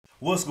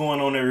What's going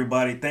on,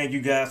 everybody? Thank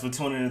you guys for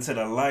tuning into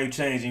the Life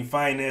Changing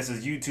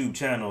Finances YouTube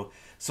channel.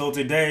 So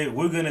today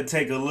we're gonna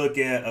take a look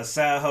at a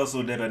side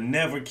hustle that'll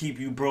never keep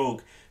you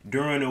broke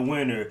during the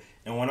winter.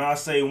 And when I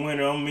say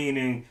winter, I'm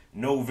meaning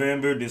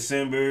November,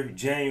 December,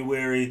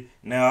 January.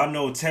 Now I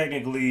know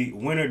technically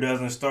winter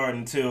doesn't start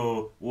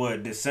until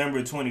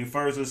December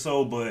 21st or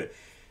so, but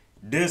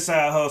this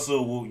side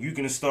hustle, you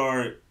can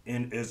start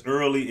in as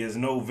early as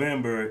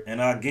November,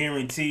 and I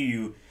guarantee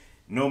you,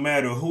 no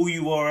matter who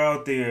you are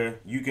out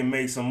there, you can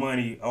make some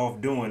money off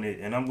doing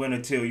it. And I'm going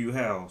to tell you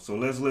how. So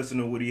let's listen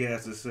to what he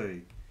has to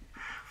say.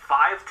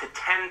 $5,000 to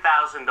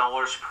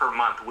 $10,000 per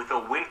month with a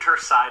winter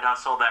side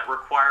hustle that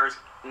requires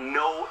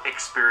no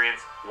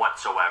experience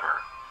whatsoever.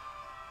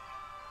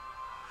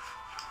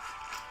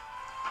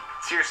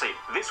 Seriously,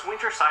 this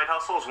winter side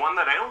hustle is one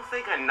that I don't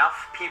think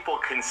enough people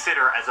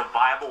consider as a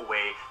viable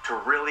way to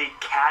really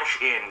cash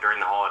in during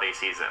the holiday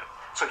season.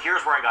 So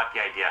here's where I got the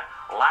idea.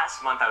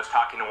 Last month I was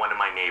talking to one of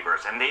my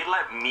neighbors, and they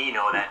let me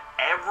know that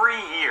every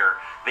year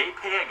they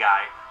pay a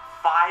guy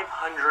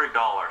 $500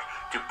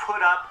 to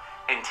put up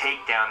and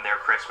take down their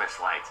Christmas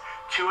lights.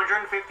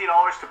 $250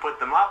 to put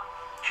them up,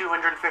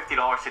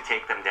 $250 to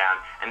take them down,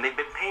 and they've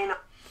been paying.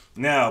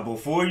 Now,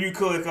 before you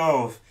click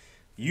off,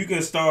 you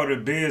can start a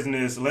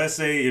business. Let's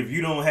say if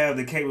you don't have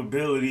the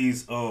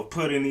capabilities of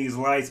putting these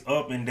lights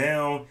up and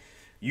down,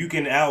 you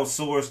can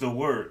outsource the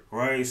work,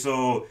 right?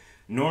 So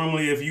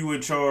normally if you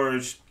would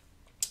charge,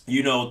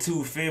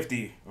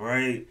 $250,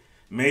 right?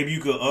 Maybe you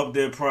could up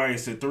that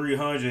price to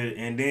 $300,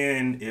 and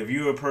then if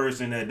you're a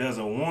person that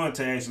doesn't want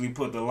to actually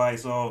put the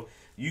lights off,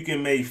 you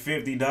can make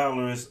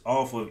 $50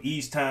 off of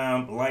each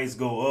time lights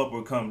go up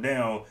or come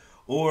down.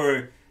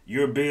 Or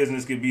your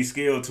business could be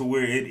scaled to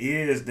where it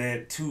is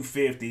that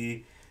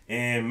 $250,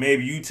 and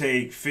maybe you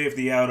take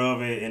 50 out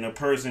of it, and a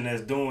person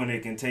that's doing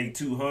it can take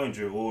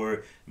 200,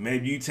 or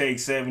maybe you take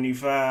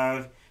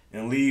 75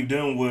 and leave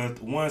them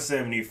with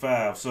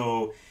 175.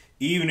 So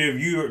even if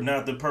you're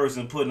not the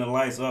person putting the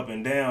lights up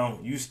and down,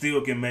 you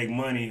still can make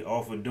money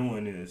off of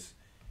doing this.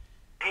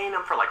 Paying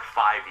them for like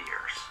 5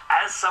 years.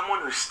 As someone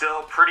who's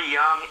still pretty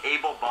young,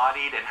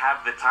 able-bodied, and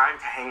have the time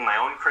to hang my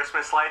own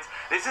Christmas lights,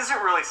 this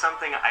isn't really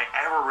something I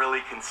ever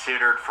really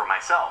considered for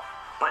myself.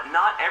 But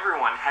not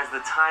everyone has the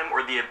time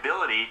or the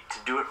ability to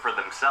do it for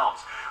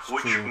themselves,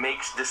 which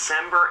makes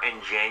December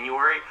and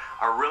January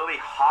a really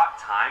hot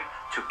time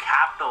to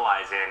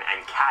capitalize in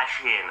and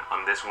cash in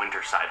on this winter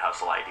side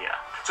hustle idea.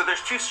 So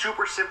there's two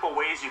super simple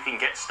ways you can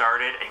get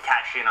started and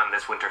cash in on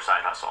this winter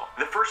side hustle.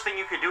 The first thing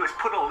you could do is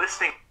put a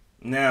listing.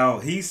 Now,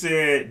 he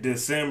said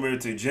December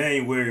to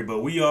January,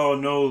 but we all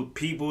know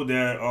people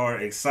that are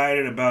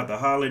excited about the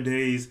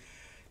holidays,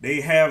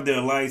 they have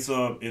their lights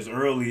up as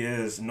early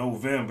as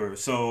November.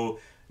 So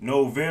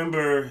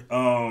November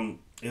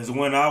is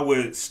when I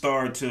would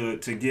start to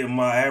get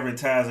my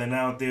advertising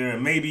out there,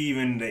 and maybe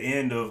even the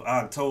end of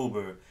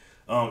October.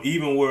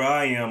 Even where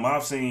I am,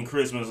 I've seen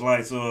Christmas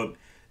lights up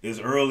as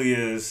early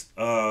as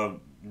the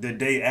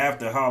day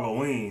after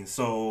Halloween.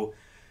 So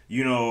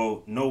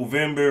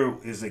November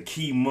is a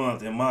key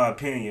month in my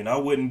opinion. I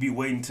wouldn't be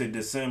waiting till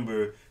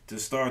December to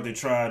start to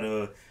try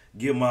to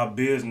get my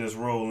business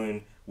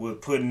rolling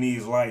with putting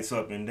these lights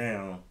up and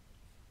down.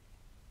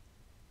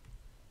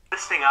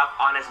 Listing up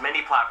on as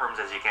many platforms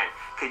as you can.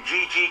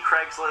 Kijiji,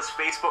 Craigslist,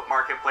 Facebook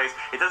Marketplace.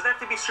 It doesn't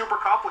have to be super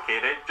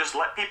complicated. Just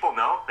let people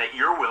know that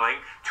you're willing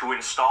to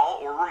install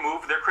or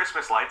remove their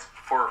Christmas lights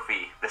for a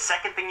fee. The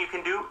second thing you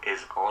can do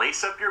is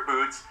lace up your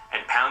boots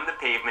and pound the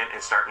pavement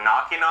and start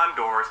knocking on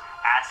doors,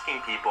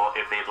 asking people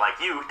if they'd like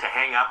you to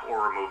hang up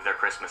or remove their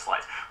Christmas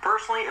lights.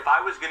 Personally, if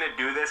I was going to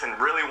do this and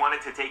really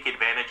wanted to take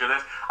advantage of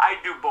this, I'd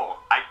do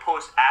both. I'd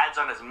post ads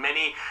on as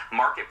many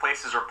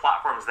marketplaces or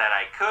platforms that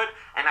I could,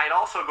 and I'd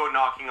also go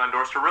knocking on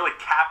doors to really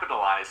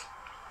capitalize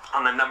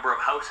on the number of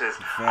houses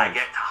I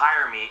get to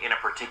hire me in a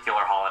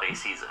particular holiday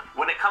season.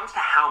 When it comes to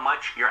how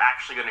much you're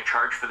actually going to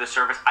charge for this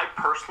service, I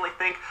personally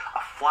think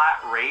a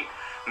flat rate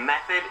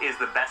method is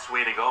the best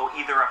way to go.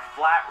 Either a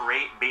flat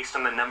rate based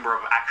on the number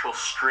of actual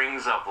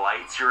strings of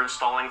lights you're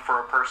installing for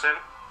a person,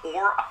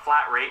 or a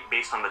flat rate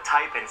based on the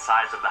type and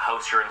size of the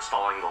house you're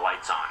installing the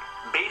lights on.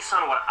 Based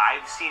on what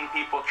I've seen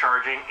people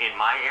charging in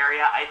my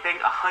area, I think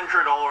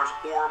 $100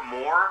 or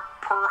more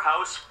per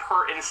house,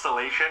 per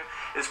installation,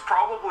 is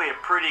probably a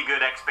pretty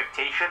good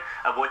expectation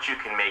of what you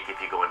can make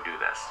if you go and do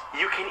this.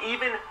 You can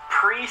even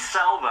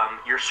pre-sell them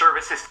your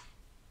services.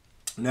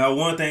 Now,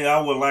 one thing I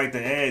would like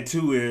to add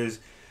too is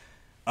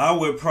I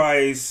would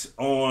price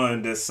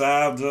on the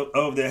size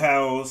of the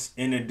house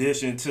in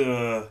addition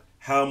to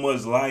how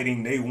much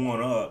lighting they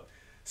want up.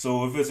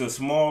 So if it's a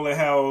smaller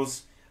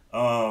house,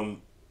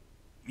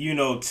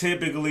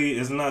 typically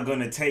it's not going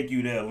to take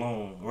you that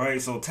long, right?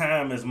 So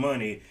time is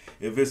money.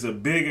 If it's a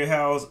bigger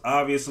house,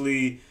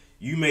 obviously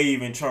you may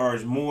even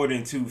charge more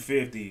than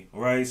 $250,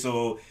 right?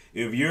 So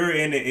if you're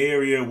in the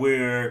area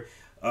where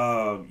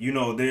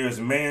there's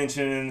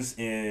mansions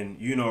and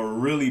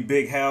really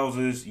big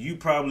houses, you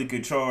probably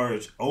could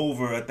charge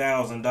over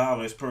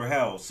 $1,000 per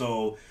house.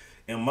 So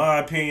in my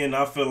opinion,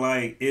 I feel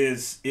like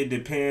it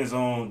depends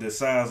on the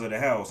size of the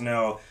house.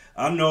 Now,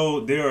 I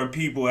know there are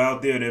people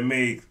out there that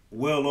make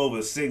well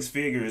over six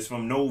figures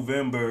from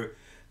November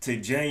to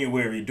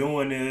January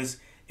doing this,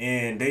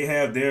 and they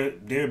have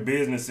their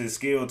businesses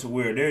scaled to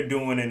where they're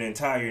doing an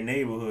entire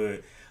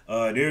neighborhood.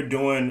 They're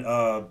doing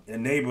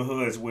in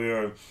neighborhoods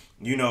where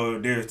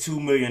there's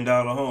 $2 million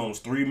homes,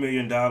 $3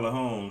 million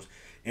homes,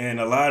 and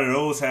a lot of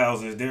those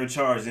houses they're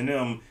charging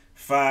them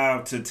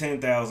 $5,000 to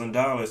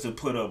 $10,000 to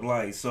put up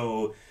lights.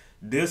 So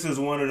this is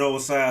one of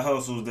those side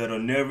hustles that'll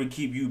never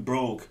keep you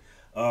broke,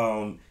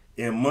 and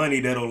money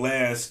that'll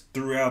last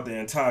throughout the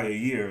entire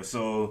year.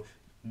 So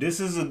this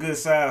is a good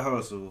side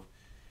hustle.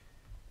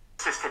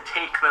 Is to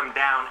take them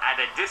down at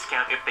a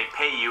discount if they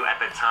pay you at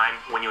the time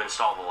when you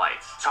install the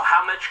lights. So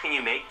how much can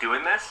you make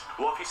doing this?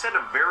 Well, if you set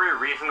a very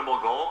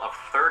reasonable goal of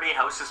 30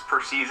 houses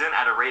per season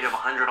at a rate of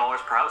 $100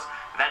 per house,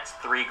 that's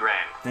 $3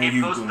 grand. If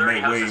those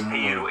 30 houses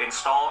pay you to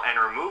install and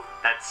remove,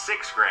 that's $6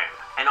 grand.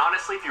 And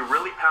honestly, if you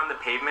really pound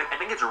the pavement, I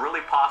think it's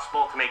really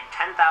possible to make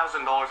 $10,000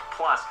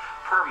 plus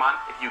per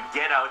month if you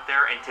get out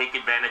there and take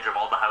advantage of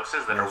all the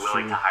houses that are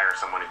willing to hire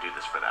someone to do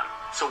this for them.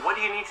 So what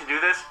do you need to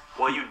do this?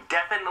 Well, you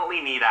definitely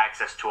need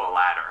access to a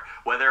ladder.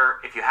 Whether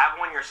if you have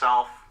one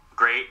yourself,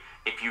 great.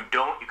 If you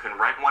don't, you can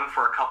rent one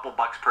for a couple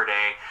bucks per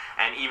day.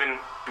 And even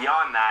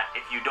beyond that,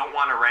 if you don't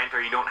want to rent or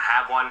you don't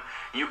have one,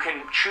 you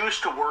can choose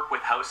to work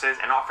with houses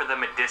and offer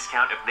them a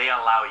discount if they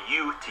allow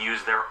you to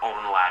use their own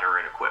ladder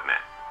and equipment.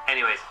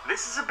 Anyways,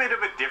 this is a bit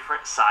of a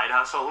different side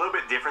hustle, a little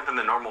bit different than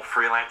the normal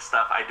freelance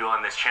stuff I do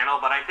on this channel,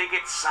 but I think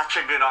it's such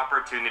a good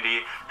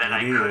opportunity that I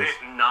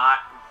couldn't not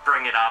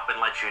bring it up and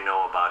let you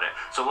know about it.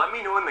 So let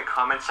me know in the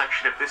comment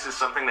section if this is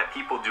something that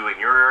people do in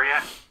your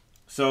area.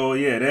 So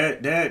yeah,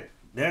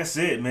 that's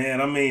it,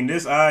 man. I mean,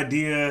 this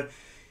idea,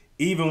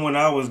 even when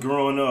I was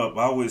growing up,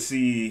 I would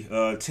see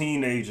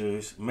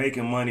teenagers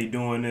making money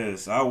doing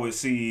this. I would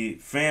see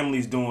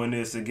families doing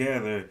this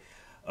together.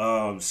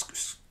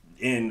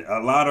 And a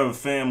lot of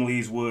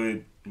families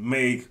would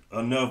make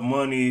enough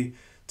money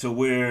to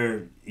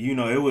where,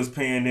 it was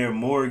paying their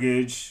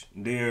mortgage,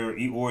 their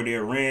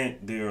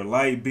rent, their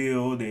light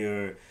bill,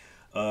 their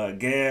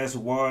gas,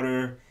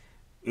 water.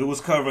 It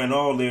was covering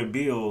all their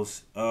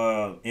bills,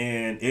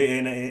 and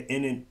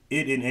it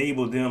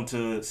enabled them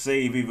to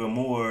save even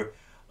more,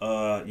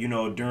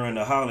 during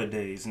the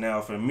holidays. Now,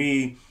 for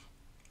me,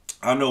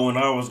 I know when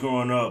I was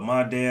growing up,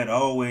 my dad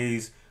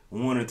always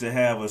wanted to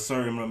have a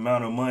certain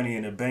amount of money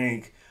in the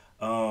bank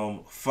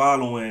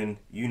following,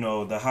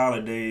 the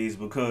holidays,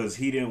 because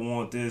he didn't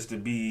want this to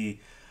be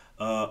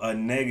a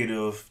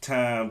negative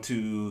time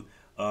to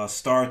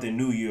start the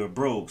new year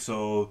broke.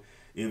 So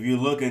if you're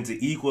looking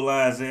to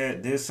equalize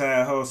that, this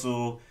side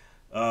hustle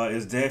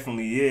is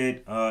definitely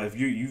it. If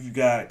you've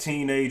got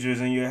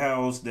teenagers in your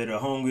house that are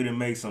hungry to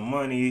make some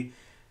money,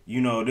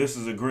 this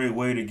is a great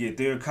way to get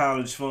their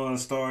college fund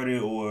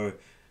started, or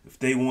if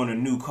they want a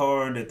new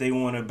car that they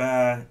want to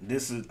buy,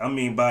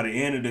 by the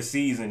end of the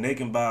season, they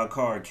can buy a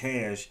car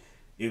cash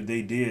if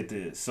they did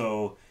this.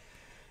 So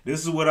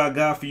this is what I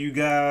got for you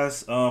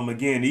guys.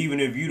 Again, even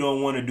if you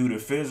don't want to do the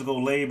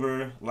physical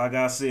labor, like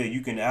I said,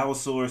 you can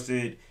outsource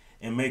it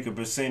and make a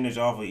percentage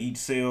off of each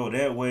sale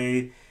that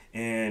way.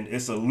 And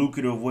it's a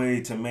lucrative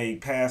way to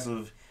make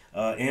passive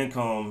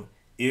income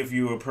if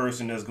you're a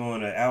person that's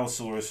going to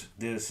outsource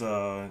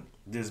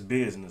this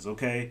business,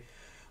 okay?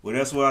 Well,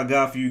 that's what I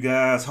got for you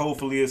guys.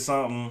 Hopefully it's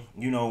something,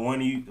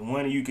 one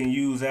of you can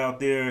use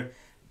out there.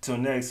 Till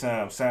next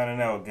time,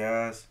 signing out,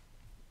 guys.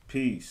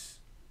 Peace.